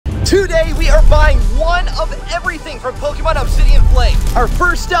Today we are buying one of everything from Pokemon Obsidian Flames. Our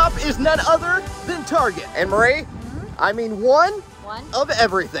first stop is none other than Target. And Marie, I mean one of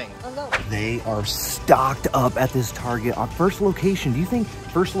everything. They are stocked up at this Target on first location. Do you think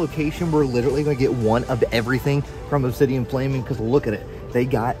first location we're literally gonna get one of everything from Obsidian Flaming? Because look at it. They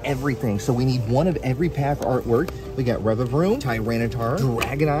got everything. So we need one of every pack artwork. We got Revavroom, Tyranitar,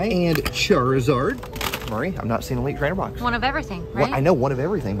 Dragonite, and Charizard. Marie, I'm not seeing Elite Trainer Box. One of everything, right? Well, I know one of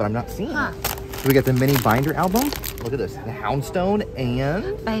everything, but I'm not seeing it. So we got the mini binder album. Look at this, the Houndstone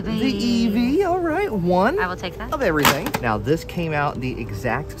and the Eevee. All right, one. I will take that. Of everything. Now this came out the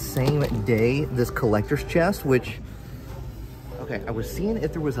exact same day, this collector's chest, which, okay, I was seeing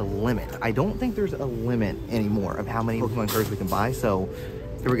if there was a limit. I don't think there's a limit anymore of how many Pokemon cards we can buy. So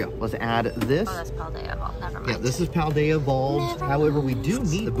here we go. Let's add this. Oh, that's Paldea Evolved. Never mind. Yeah, this is Paldea Evolved. However, we do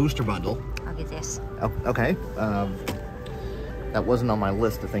need the booster bundle. I'll get this. Oh, okay. That wasn't on my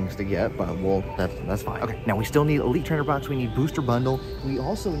list of things to get, but well, that's fine. Okay, now we still need Elite Trainer Box. We need Booster Bundle. We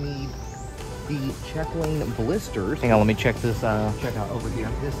also need the Check Lane Blisters. Hang on, let me check this check out over here.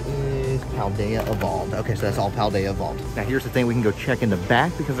 This is Paldea Evolved. Okay, so that's all Paldea Evolved. Now here's the thing, we can go check in the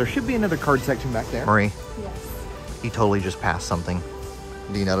back because there should be another card section back there. Marie. Yes. He totally just passed something.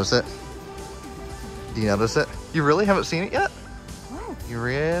 Do you notice it? Do you notice it? You really haven't seen it yet? Oh. You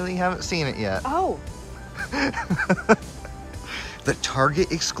really haven't seen it yet. Oh. The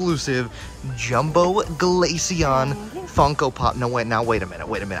Target exclusive Jumbo Glaceon Funko Pop. No, wait, now wait a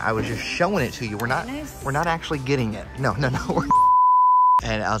minute, I was just showing it to you. We're not actually getting it. No.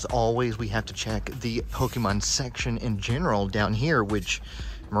 And as always, we have to check the Pokemon section in general down here, which,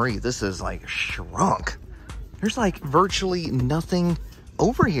 Marie, this is like shrunk. There's like virtually nothing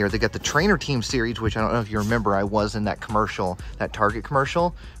over here. They got the Trainer Team series, which I don't know if you remember, I was in that commercial, that Target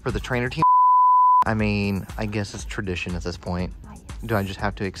commercial for the Trainer Team. I mean, I guess it's tradition at this point. Do I just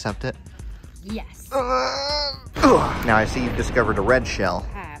have to accept it? Yes. Now I see you've discovered a red shell.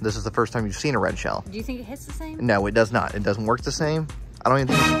 This is the first time you've seen a red shell. Do you think it hits the same? No, it does not. It doesn't work the same. I don't even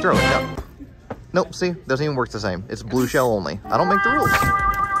think you should throw it. No. Nope, see? Doesn't even work the same. It's blue shell only. I don't make the rules.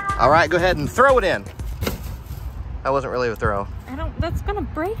 All right, go ahead and throw it in. That wasn't really a throw. That's gonna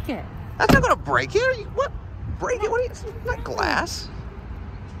break it. That's not gonna break it. What? Break it? What are you, it's not glass.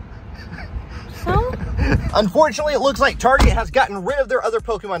 So? Unfortunately, it looks like Target has gotten rid of their other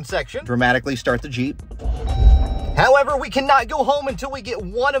Pokemon section. Dramatically start the Jeep. However, we cannot go home until we get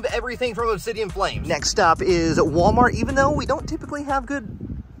one of everything from Obsidian Flames. Next stop is Walmart, even though we don't typically have good...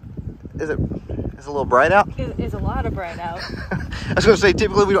 Is it a little bright out? It's a lot of bright out. I was gonna say,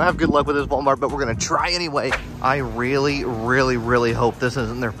 typically we don't have good luck with this Walmart, but we're gonna try anyway. I really, really, really hope this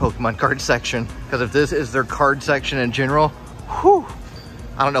isn't their Pokemon card section, because if this is their card section in general, whew,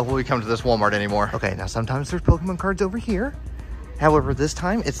 I don't know when we come to this Walmart anymore. Okay, now sometimes there's Pokemon cards over here. However, this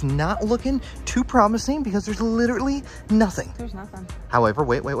time it's not looking too promising because there's literally nothing. There's nothing. However,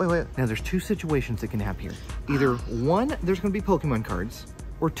 wait. Now there's two situations that can happen here. Either one, there's gonna be Pokemon cards,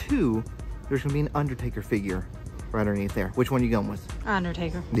 or two, there's gonna be an Undertaker figure right underneath there. Which one are you going with?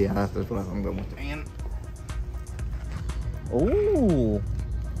 Undertaker. Yeah, that's what I'm going with. And oh,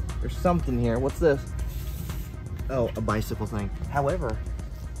 there's something here. What's this? Oh, a bicycle thing. However,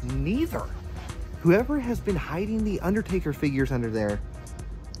 neither. Whoever has been hiding the Undertaker figures under there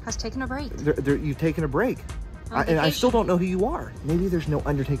has taken a break. You've taken a break. And I still don't know who you are. Maybe there's no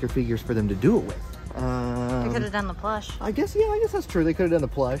Undertaker figures for them to do it with. They could have done the plush. I guess that's true. They could have done the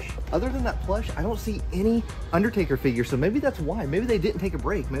plush. Other than that plush, I don't see any Undertaker figures. So maybe that's why. Maybe they didn't take a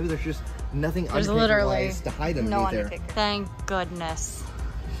break. Maybe there's just nothing Undertaker-wise to hide them no there. Undertaker. Thank goodness.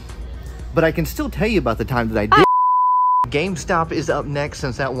 But I can still tell you about the time that I did. GameStop is up next,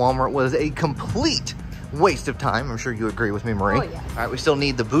 since that Walmart was a complete waste of time. I'm sure you agree with me, Marie. Oh, yeah. All right, we still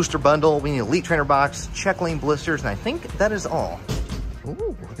need the booster bundle. We need Elite Trainer Box, Check Lane Blisters, and I think that is all.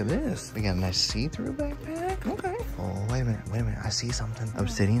 Ooh, look at this. We got a nice see-through backpack. Okay. Oh, wait a minute. I see something.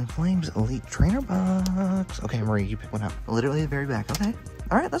 Obsidian Flames Elite Trainer Box. Okay, Marie, you pick one up. Literally the very back. Okay.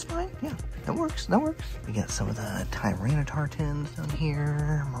 All right, that's fine. Yeah, that works. We got some of the Tyranitar tins down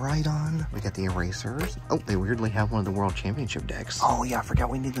here. Miraidon. We got the erasers. Oh, they weirdly have one of the World Championship decks. Oh, yeah, I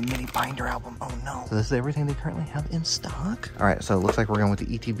forgot we need the mini binder album. Oh, no. So this is everything they currently have in stock. All right, so it looks like we're going with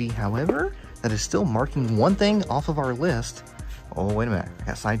the ETB. However, that is still marking one thing off of our list. Oh, wait a minute. I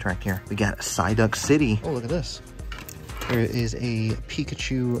got sidetracked here. We got Psyduck City. Oh, look at this. There is a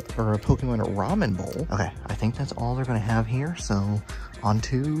Pikachu or a Pokemon ramen bowl. Okay, I think that's all they're going to have here. So on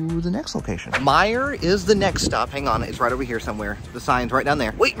to the next location. Meyer is the next stop. Hang on, it's right over here somewhere. The sign's right down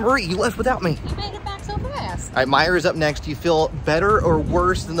there. Wait, Marie, you left without me. You made it back so fast. All right, Meyer is up next. Do you feel better or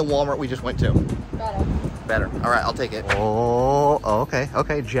worse than the Walmart we just went to? Better. better. All right, I'll take it. Oh, okay,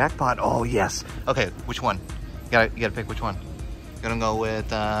 okay, jackpot. Oh, yes. Okay, which one? You gotta pick which one. Gonna go with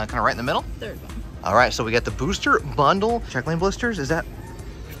kind of right in the middle? Third one. All right, so we got the booster bundle. Check lane blisters, is that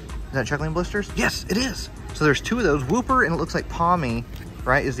check lane blisters? Yes, it is. So there's 2 of those. Wooper and it looks like Palmy,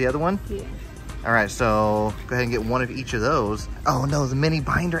 right, is the other one? Yeah. All right, so go ahead and get one of each of those. Oh no, the mini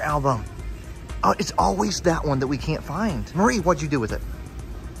binder album. Oh, it's always that one that we can't find. Marie, what'd you do with it?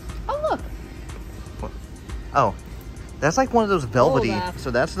 Oh, look. What? Oh, that's like one of those velvety. Hold up. So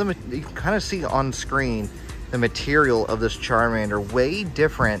that's the, you can kind of see on screen, the material of this Charmander, way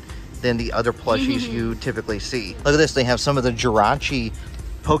different than the other plushies you typically see. Look at this, they have some of the Jirachi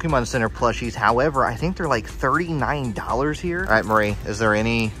Pokemon Center plushies. However, I think they're like $39 here. All right, Marie, is there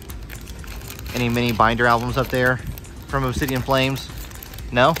any mini binder albums up there from Obsidian Flames?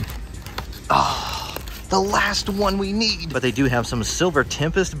 No? Oh, the last one we need. But they do have some Silver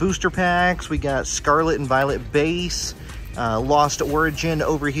Tempest booster packs. We got Scarlet and Violet base, Lost Origin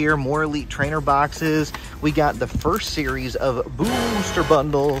over here, more Elite Trainer boxes. We got the first series of booster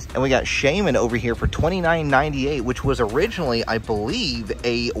bundles, and we got Shaman over here for $29.98, which was originally, I believe,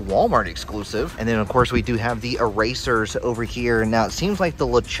 a Walmart exclusive. And then, of course, we do have the erasers over here. Now, it seems like the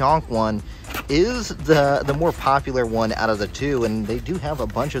Lechonk one is the more popular one out of the 2, and they do have a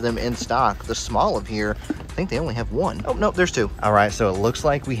bunch of them in stock. The small of here, I think they only have 1. Oh, no, there's 2. All right, so it looks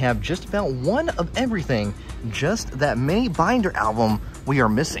like we have just about one of everything. Just that mini binder album we are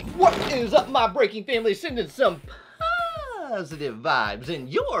missing. What is up, my breaking family? Sending some positive vibes in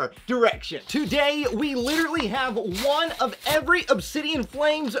your direction. Today, we literally have one of every Obsidian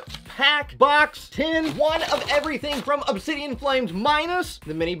Flames pack, box, tin, one of everything from Obsidian Flames minus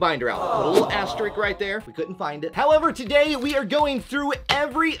the mini binder album. Put a little asterisk right there. We couldn't find it. However, today we are going through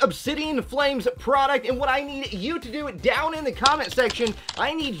every Obsidian Flames product, and what I need you to do down in the comment section,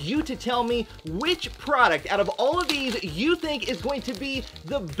 I need you to tell me which product out of all of these you think is going to be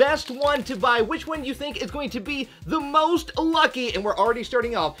the best one to buy, which one you think is going to be the most lucky, and we're already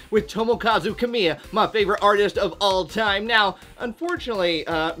starting off with Tomokazu Kamiya, my favorite artist of all time. Now, unfortunately,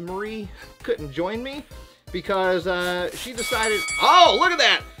 Marie couldn't join me because she decided, oh, look at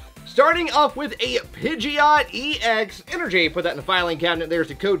that! Starting off with a Pidgeot EX Energy. Put that in the filing cabinet. There's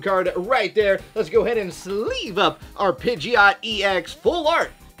the code card right there. Let's go ahead and sleeve up our Pidgeot EX full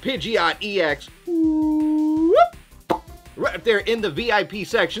art. Pidgeot EX. Whoop. Right up there in the VIP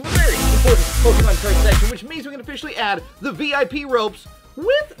section, the very important Pokemon card section, which means we can officially add the VIP ropes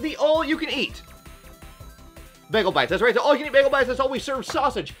with the all-you-can-eat bagel bites. That's right, the all-you-can-eat bagel bites. That's all we serve: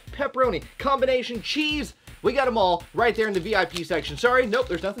 sausage, pepperoni, combination, cheese. We got them all right there in the VIP section. Sorry, nope,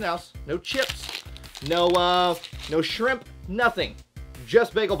 there's nothing else. No chips, no shrimp, nothing.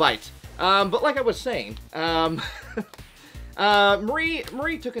 Just bagel bites. But like I was saying,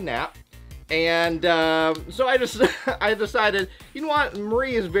 Marie took a nap. And so I decided, you know what,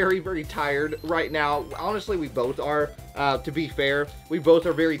 Marie is very, very tired right now. Honestly, we both are, to be fair. We both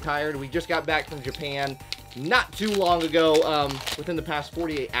are very tired. We just got back from Japan not too long ago, within the past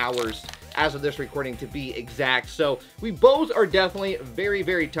 48 hours, as of this recording to be exact. So we both are definitely very,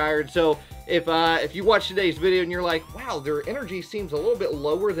 very tired. So if you watch today's video and you're like, wow, their energy seems a little bit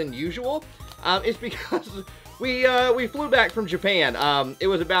lower than usual, it's because we flew back from Japan. It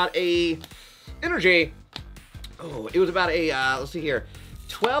was about a energy. Oh, it was about a let's see here,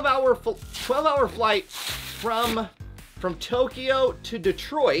 12-hour flight from Tokyo to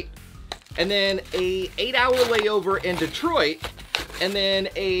Detroit, and then a 8-hour layover in Detroit, and then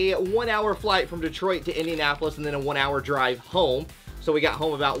a 1-hour flight from Detroit to Indianapolis, and then a 1-hour drive home. So we got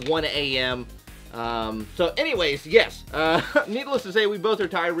home about 1 a.m. So anyways, yes, needless to say, we both are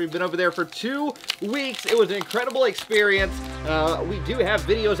tired. We've been over there for 2 weeks. It was an incredible experience. We do have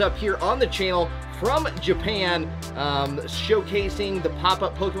videos up here on the channel from Japan, showcasing the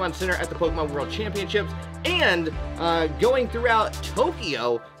pop-up Pokemon Center at the Pokemon World Championships, and going throughout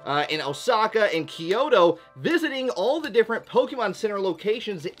Tokyo, in Osaka and Kyoto, visiting all the different Pokemon Center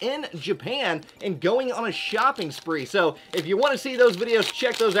locations in Japan and going on a shopping spree. So if you want to see those videos,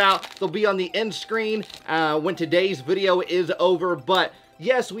 check those out. They'll be on the end screen when today's video is over. But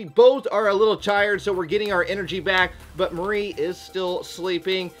yes, we both are a little tired, so we're getting our energy back, but Marie is still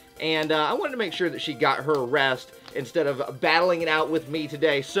sleeping, and I wanted to make sure that she got her rest instead of battling it out with me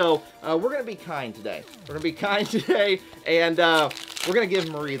today. So we're going to be kind today. We're going to be kind today, and we're going to give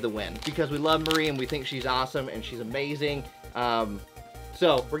Marie the win because we love Marie and we think she's awesome and she's amazing.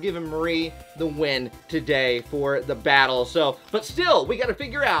 So we're giving Marie the win today for the battle. So, but still, we got to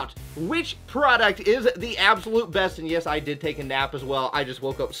figure out which product is the absolute best. And yes, I did take a nap as well. I just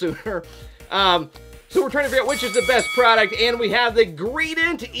woke up sooner. So we're trying to figure out which is the best product, and we have the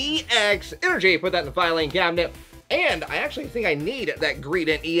Greedent EX Energy. Put that in the filing cabinet. And I actually think I need that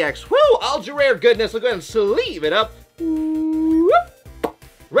Greedent EX. Woo! Ultra rare goodness. Let's go ahead and sleeve it up. Whoop.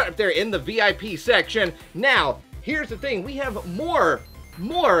 Right up there in the VIP section. Now, here's the thing. We have more.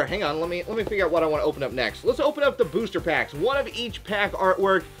 Hang on, let me figure out what I want to open up next. Let's open up the booster packs. One of each pack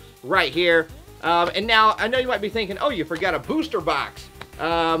artwork right here. And now, I know you might be thinking, oh, you forgot a booster box.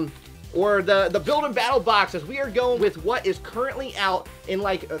 Or the build and battle boxes. We are going with what is currently out in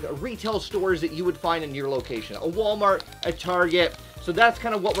like retail stores that you would find in your location. A Walmart, a Target. So that's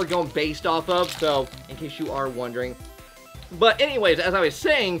kind of what we're going based off of. So in case you are wondering. But anyways, as I was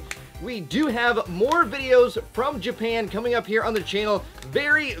saying, we do have more videos from Japan coming up here on the channel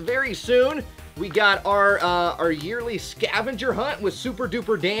very, very soon. We got our yearly scavenger hunt with Super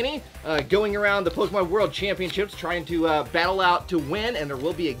Duper Danny going around the Pokemon World Championships trying to battle out to win, and there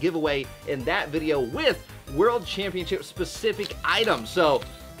will be a giveaway in that video with World Championship specific items. So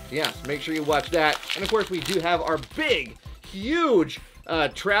yes, make sure you watch that. And of course, we do have our big, huge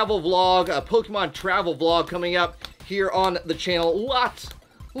travel vlog, Pokemon travel vlog coming up here on the channel.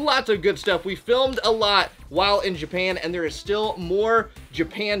 Lots of good stuff. We filmed a lot while in Japan, and there is still more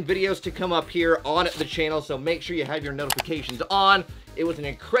Japan videos to come up here on the channel, so make sure you have your notifications on. It was an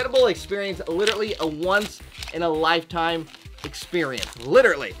incredible experience, literally a once-in-a-lifetime experience,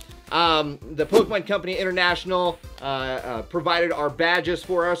 literally. The Pokemon Company International provided our badges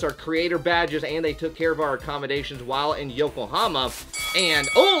for us, our creator badges, and they took care of our accommodations while in Yokohama. And,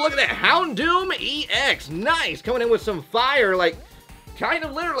 oh, look at that, Houndoom EX, nice, coming in with some fire, like, kind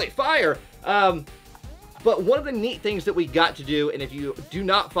of literally fire. But one of the neat things that we got to do, and if you do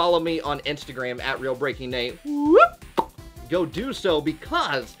not follow me on Instagram at RealBreakingNate, whoop, go do so,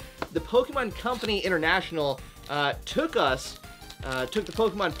 because the Pokemon Company International took the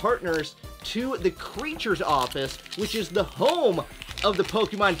Pokemon partners to the Creatures office, which is the home of the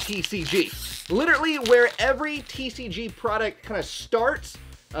Pokemon TCG. Literally where every TCG product kind of starts.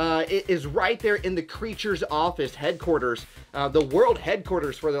 It is right there in the Creatures office headquarters, the world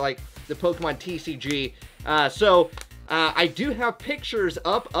headquarters for the Pokemon TCG. So I do have pictures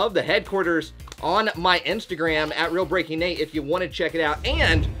up of the headquarters on my Instagram at RealBreakingNate if you want to check it out.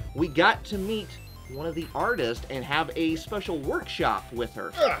 And we got to meet one of the artists and have a special workshop with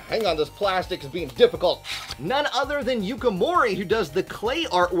her. Hang on, this plastic is being difficult. None other than Yukamori, who does the clay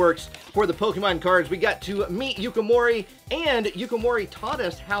artworks for the Pokemon cards. We got to meet Yukamori, and Yukamori taught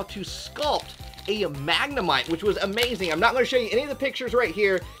us how to sculpt a Magnemite, which was amazing. I'm not going to show you any of the pictures right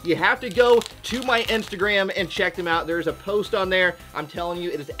here. You have to go to my Instagram and check them out. There's a post on there. I'm telling you,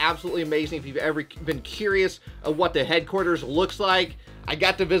 it is absolutely amazing. If you've ever been curious of what the headquarters looks like, I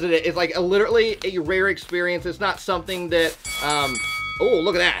got to visit it. It's like literally a rare experience. It's not something that, oh,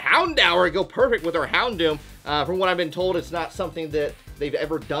 look at that. Houndour, go perfect with our Houndoom. From what I've been told, it's not something that they've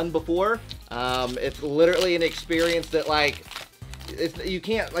ever done before. It's literally an experience that, like, you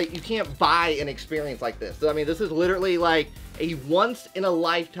can't buy an experience like this. So, I mean, this is literally like a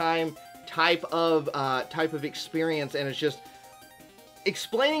once-in-a-lifetime type of experience, and it's just,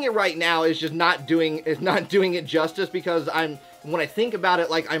 explaining it right now is just not doing it justice, because when I think about it,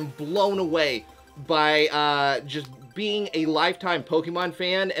 like, I'm blown away by just being a lifetime Pokemon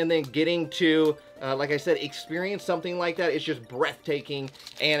fan, and then getting to, like I said, experience something like that. It's just breathtaking,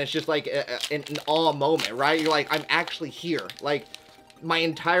 and it's just like an awe moment, right? You're like, I'm actually here. Like, my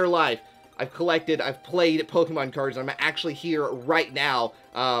entire life, I've played Pokemon cards, and I'm actually here right now.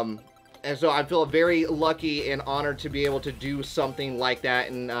 And so I feel very lucky and honored to be able to do something like that,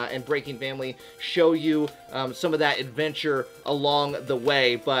 and Breaking Family show you some of that adventure along the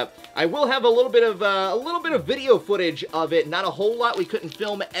way. But I will have a little bit of video footage of it. Not a whole lot. We couldn't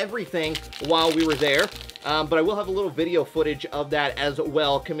film everything while we were there, but I will have a little video footage of that as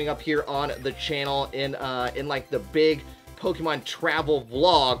well coming up here on the channel in like the big Pokemon travel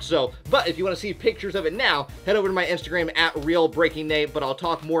vlog. So, but if you want to see pictures of it now, head over to my Instagram at RealBreakingNate, but I'll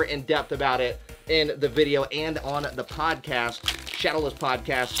talk more in depth about it in the video and on the podcast, Shadowless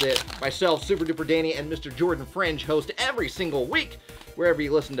Podcast, that myself, Super Duper Danny, and Mr. Jordan Fringe host every single week, wherever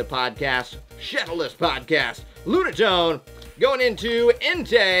you listen to podcasts. Shadowless Podcast, Lunatone, going into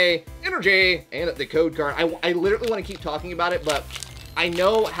Entei, Energy, and the code card. I literally want to keep talking about it, but I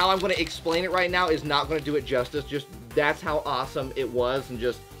know how I'm going to explain it right now is not going to do it justice. Just that's how awesome it was, and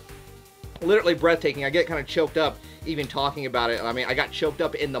just literally breathtaking. I get kind of choked up even talking about it. I mean, I got choked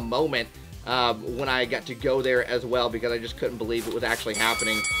up in the moment when I got to go there as well, because I just couldn't believe it was actually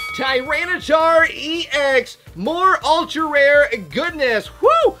happening. Tyranitar EX, more ultra rare goodness.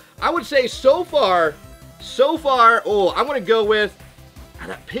 Woo! I would say so far, oh, I'm going to go with,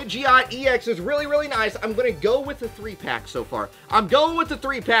 That Pidgeot EX is really, really nice. I'm going to go with the 3-pack so far. I'm going with the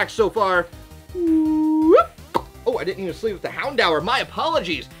 3-pack so far. Whoop. Oh, I didn't even sleep with the Houndour. My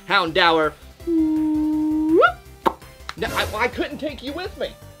apologies, Houndour. Whoop. No, I couldn't take you with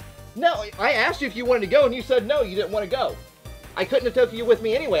me. No, I asked you if you wanted to go, and you said no, you didn't want to go. I couldn't have taken you with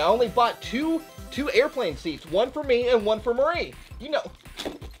me anyway. I only bought two airplane seats, one for me and one for Marie. You know,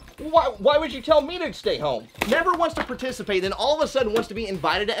 why would you tell me to stay home? Never wants to participate, then all of a sudden wants to be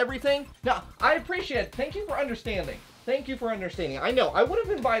invited to everything? Now, I appreciate it. Thank you for understanding. Thank you for understanding. I know, I would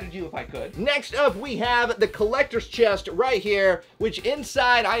have invited you if I could. Next up, we have the collector's chest right here, which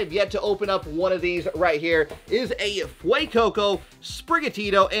inside, I have yet to open up one of these right here, is a Fuecoco,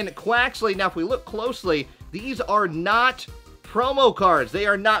 Sprigatito, and Quaxley. Now, if we look closely, these are not promo cards. They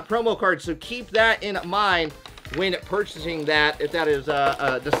are not promo cards, so keep that in mind when purchasing that, if that is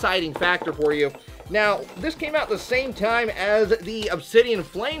a deciding factor for you. Now, this came out the same time as the Obsidian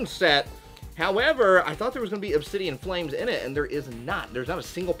Flames set. However, I thought there was going to be Obsidian Flames in it, and there is not. There's not a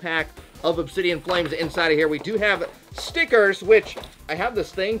single pack of Obsidian Flames inside of here. We do have stickers, which I have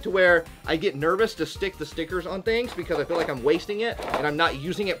this thing to where I get nervous to stick the stickers on things because I feel like I'm wasting it and I'm not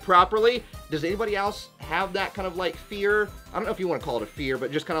using it properly. Does anybody else have that kind of like fear? I don't know if you want to call it a fear,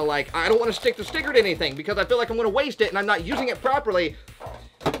 but just kind of like, I don't want to stick the sticker to anything because I feel like I'm going to waste it and I'm not using it properly.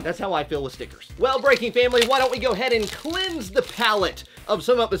 That's how I feel with stickers. Well, Breaking Family, why don't we go ahead and cleanse the palette of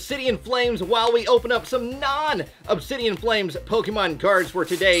some Obsidian Flames while we open up some non-Obsidian Flames Pokemon cards for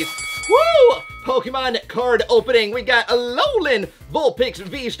today's Pokemon card opening. We got a Alolan Vulpix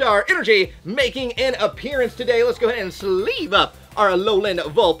V-Star Energy making an appearance today. Let's go ahead and sleeve up our Alolan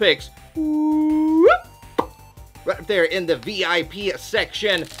Vulpix. Right up there in the VIP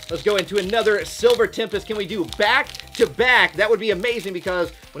section. Let's go into another Silver Tempest. Can we do back-to-back? That would be amazing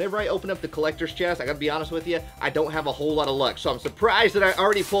because whenever I open up the collector's chest, I gotta be honest with you, I don't have a whole lot of luck. So I'm surprised that I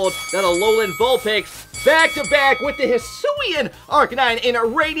already pulled that Alolan Vulpix back-to-back with the Hisuian Arcanine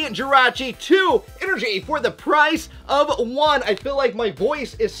and Radiant Jirachi 2 Energy for the price of 1. I feel like my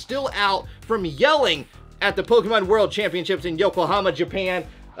voice is still out from yelling at the Pokemon World Championships in Yokohama, Japan.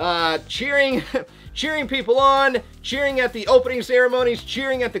 Cheering people on, cheering at the opening ceremonies,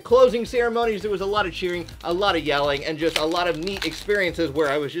 cheering at the closing ceremonies. There was a lot of cheering, a lot of yelling, and just a lot of neat experiences where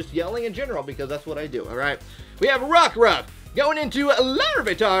I was just yelling in general because that's what I do, all right? We have Rockruff going into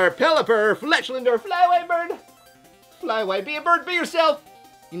Larvitar, Pelipper, Fletchlander, Flyway Bird. Flyway, be a bird, be yourself.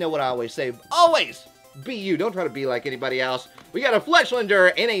 You know what I always say, always be you. Don't try to be like anybody else. We got a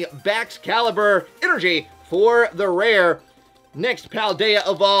Fletchlander and a Baxcalibur Energy for the rare. Next, Paldea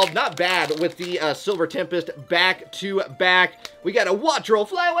Evolved, not bad with the Silver Tempest back-to-back. We got a Wattrel,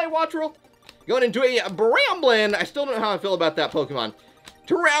 Flyaway Wattrel, going into a Bramblin. I still don't know how I feel about that Pokemon.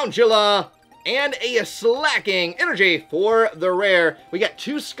 Tarountula, and a Slacking Energy for the rare. We got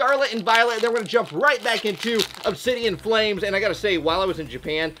 2 Scarlet and Violet, and then we're going to jump right back into Obsidian Flames. And I got to say, while I was in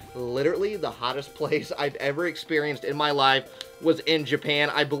Japan, literally the hottest place I've ever experienced in my life was in Japan.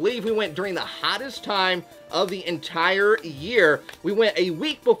 I believe we went during the hottest time of the entire year. We went a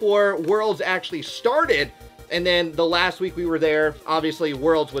week before Worlds actually started, and then the last week we were there, obviously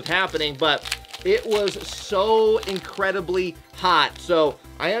Worlds was happening, but it was so incredibly hot. So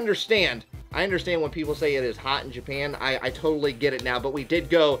I understand when people say it is hot in Japan. I totally get it now, but we did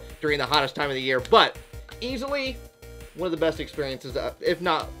go during the hottest time of the year. But easily one of the best experiences, if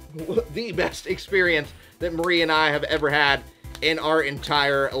not the best experience that Marie and I have ever had in our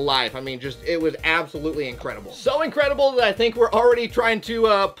entire life. I mean, just, it was absolutely incredible. So incredible that I think we're already trying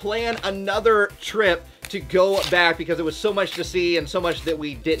to plan another trip to go back because it was so much to see and so much that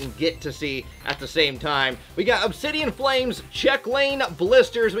we didn't get to see at the same time. We got Obsidian Flames, Check Lane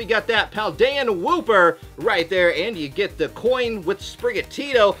Blisters. We got that Paldean Wooper right there, and you get the coin with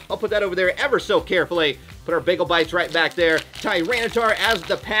Sprigatito. I'll put that over there ever so carefully. Put our Bagel Bites right back there. Tyranitar as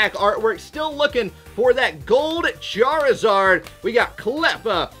the pack artwork. Still looking for that gold Charizard. We got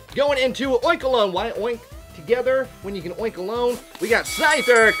Cleffa going into Oinkalone. Why oink together when you can oink alone? We got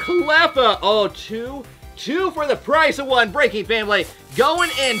Scyther, Cleffa. Oh, two for the price of 1. Breaking Family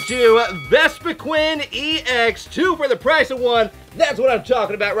going into Vespiquen EX. 2 for the price of 1. That's what I'm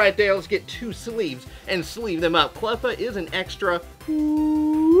talking about right there. Let's get 2 sleeves and sleeve them up. Cleffa is an extra.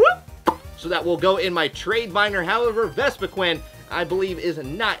 So that will go in my trade binder. However, Vespiquen, I believe, is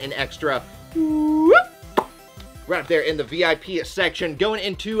not an extra. Right there in the VIP section. Going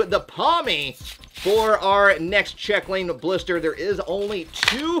into the Palmy for our next Check Lane Blister. There is only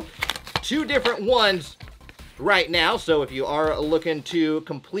two different ones right now. So if you are looking to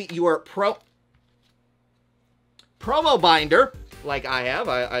complete your promo binder, like I have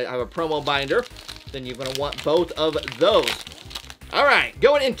a promo binder, then you're going to want both of those. All right,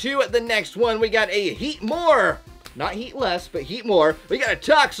 going into the next one, we got a Heat More. Not Heat Less, but Heat More. We got a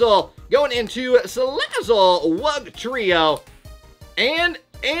Toxel going into Salazzle Wug Trio. And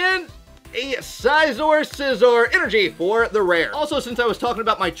a Scizor Scizor Energy for the rare. Also, since I was talking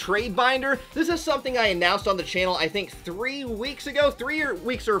about my trade binder, this is something I announced on the channel, I think 3 weeks ago, 3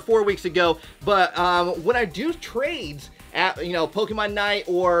 weeks or 4 weeks ago. But when I do trades at, you know, Pokemon Night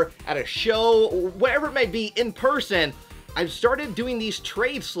or at a show, or whatever it may be in person, I've started doing these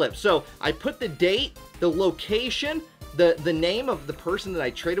trade slips. So I put the date, the location, the name of the person that I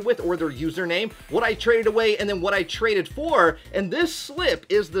traded with or their username, what I traded away, and then what I traded for. And this slip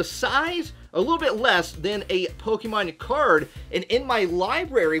is the size, a little bit less than a Pokemon card. And in my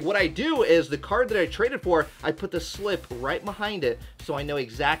library, what I do is the card that I traded for, I put the slip right behind it so I know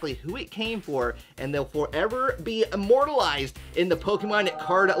exactly who it came for, and they'll forever be immortalized in the Pokemon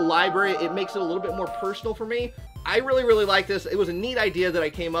card library. It makes it a little bit more personal for me. I really, really like this. It was a neat idea that I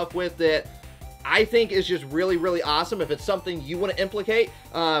came up with that I think is just really, really awesome. If it's something you want to implicate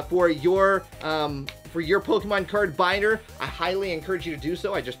for your Pokemon card binder, I highly encourage you to do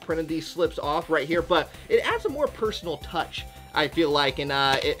so. I just printed these slips off right here, but it adds a more personal touch, I feel like, and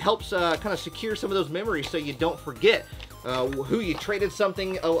it helps kind of secure some of those memories so you don't forget who you traded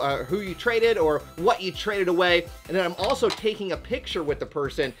something, who you traded or what you traded away. And then I'm also taking a picture with the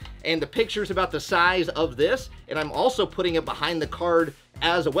person, and the picture's about the size of this, and I'm also putting it behind the card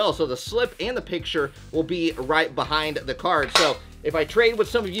as well. So the slip and the picture will be right behind the card. So if I trade with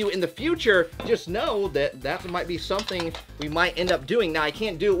some of you in the future, just know that that might be something we might end up doing. Now, I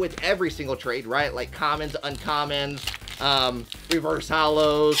can't do it with every single trade, right? Like commons, uncommons, reverse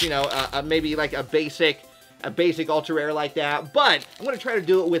hollows, you know, maybe like a basic ultra rare like that, but I'm going to try to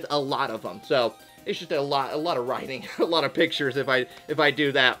do it with a lot of them. So it's just a lot of writing, a lot of pictures if I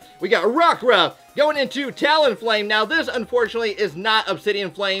do that. We got Rockruff going into Talonflame. Now this unfortunately is not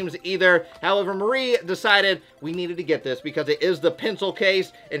Obsidian Flames either. However, Marie decided we needed to get this because it is the pencil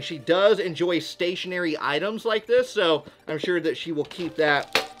case, and she does enjoy stationary items like this, so I'm sure that she will keep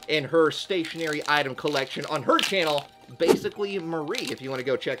that in her stationary item collection on her channel, Basically Marie. If you want to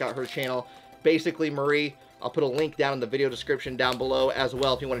go check out her channel, Basically Marie. I'll put a link down in the video description down below as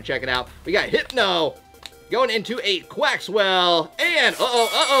well if you want to check it out. We got Hypno going into a Quaxwell, and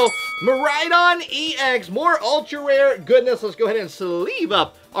Miraidon EX, more ultra rare goodness. Let's go ahead and sleeve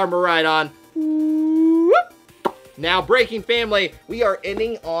up our Miraidon. Now, Breaking Family, we are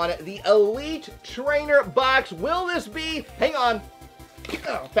ending on the Elite Trainer box. Will this be, hang on,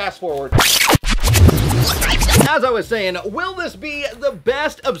 fast forward. As I was saying, will this be the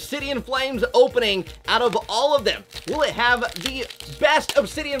best Obsidian Flames opening out of all of them? Will it have the best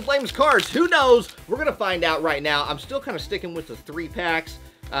Obsidian Flames cards? Who knows? We're going to find out right now. I'm still kind of sticking with the 3-packs.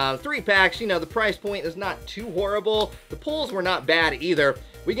 3-packs, you know, the price point is not too horrible. The pulls were not bad either.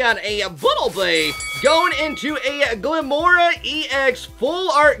 We got a Bunnelby going into a Glimora EX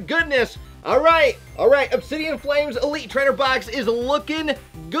full art goodness. All right, Obsidian Flames Elite Trainer box is looking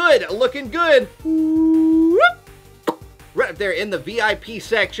good, Right up there in the VIP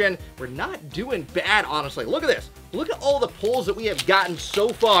section. We're not doing bad, honestly. Look at this. Look at all the pulls that we have gotten so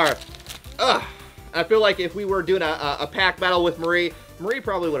far. I feel like if we were doing a pack battle with Marie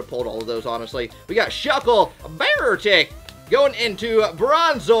probably would have pulled all of those, honestly. We got Shuckle, Beartick going into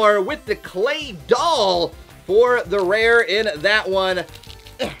Bronzor with the Clay Doll for the rare in that one.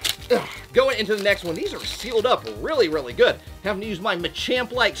 Going into the next one, these are sealed up really, really good. Having to use my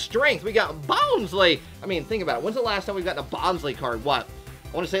Machamp-like strength. We got Bounsley. I mean, think about it. When's the last time we've gotten a Bounsley card? What?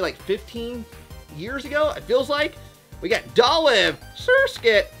 I want to say like 15 years ago, it feels like. We got Dolive,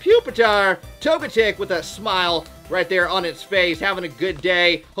 Surskit, Pupitar, Togetic with a smile right there on its face, having a good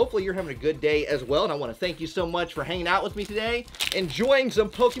day. Hopefully you're having a good day as well, and I want to thank you so much for hanging out with me today, enjoying some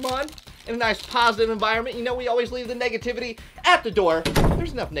Pokemon in a nice positive environment. You know, we always leave the negativity at the door.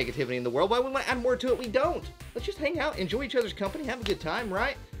 There's enough negativity in the world. Why would we want to add more to it? We don't. Let's just hang out, enjoy each other's company, have a good time,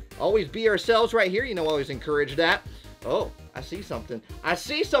 right? Always be ourselves right here. You know, always encourage that. Oh, I see something. I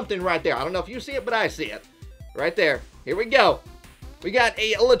see something right there. I don't know if you see it, but I see it. Right there. Here we go. We got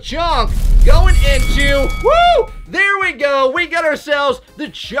a Lechonk going into, woo! There we go. We got ourselves the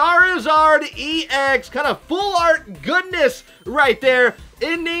Charizard EX, kind of full art goodness right there.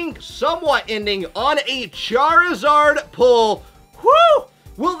 Somewhat ending on a Charizard pull. Woo!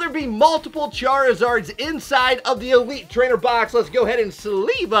 Will there be multiple Charizards inside of the Elite Trainer box? Let's go ahead and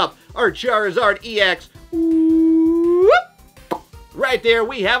sleeve up our Charizard EX. Whoop! Right there,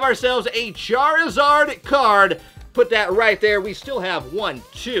 we have ourselves a Charizard card. Put that right there. We still have 1,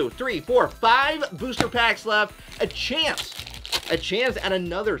 2, 3, 4, 5 booster packs left. A chance a chance at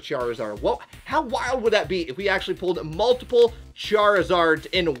another Charizard. Well, how wild would that be if we actually pulled multiple Charizards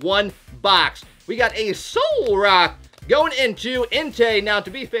in one box? We got a Soul Rock going into Entei. Now,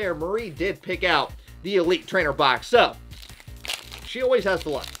 to be fair, Marie did pick out the Elite Trainer box, so she always has the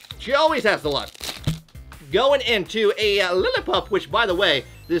luck. She always has the luck. Going into a Lillipup, which, by the way,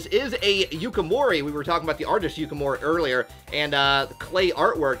 this is a Yukimori. We were talking about the artist Yukimori earlier, and the clay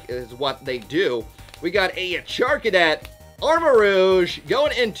artwork is what they do. We got a Charcadet, Armarouge,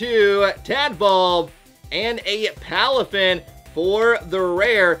 going into Tadbulb, and a Palafin for the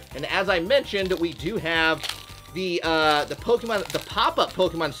rare. And as I mentioned, we do have the pop-up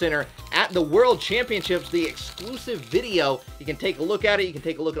Pokemon Center at the World Championships, the exclusive video. You can take a look at it. You can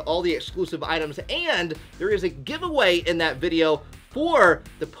take a look at all the exclusive items, and there is a giveaway in that video for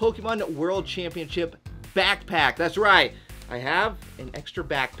the Pokemon World Championship backpack. That's right. I have an extra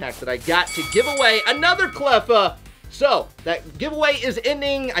backpack that I got to give away, another Cleffa. So that giveaway is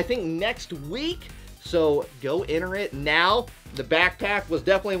ending, I think, next week. So go enter it now. The backpack was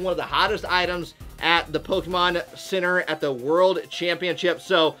definitely one of the hottest items at the Pokemon Center at the World Championship.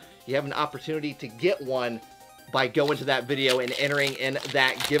 So you have an opportunity to get one by going to that video and entering in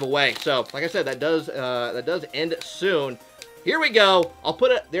that giveaway. So like I said, that does end soon. Here we go. I'll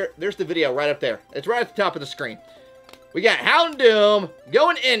put it there. There's the video right up there. It's right at the top of the screen. We got Houndoom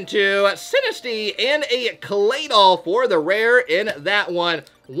going into Sinistea and a Claydol for the rare in that one.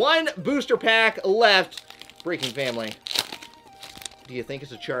 One booster pack left. Breaking family. Do you think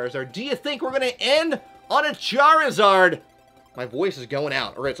it's a Charizard? Do you think we're going to end on a Charizard? My voice is going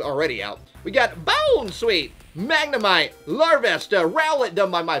out, or it's already out. We got Bone Sweet, Magnemite, Larvesta, Rowlet,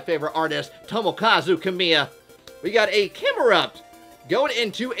 done by my favorite artist, Tomokazu Kamiya. We got a Camerupt going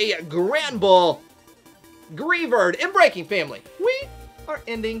into a Granbull, Greavard, and Breaking Family. We are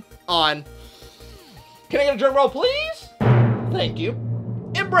ending on... Can I get a drum roll, please? Thank you.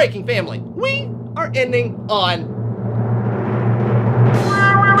 And Breaking Family. We are ending on...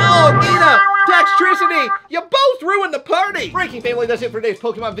 Oh, Gina! Dextricity! You both ruined the party! Breaking Family, that's it for today's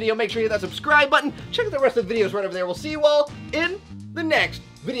Pokemon video. Make sure you hit that subscribe button. Check out the rest of the videos right over there. We'll see you all in the next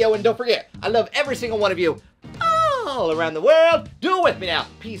video. And don't forget, I love every single one of you all around the world. Do it with me now.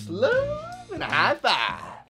 Peace, love, and a high five.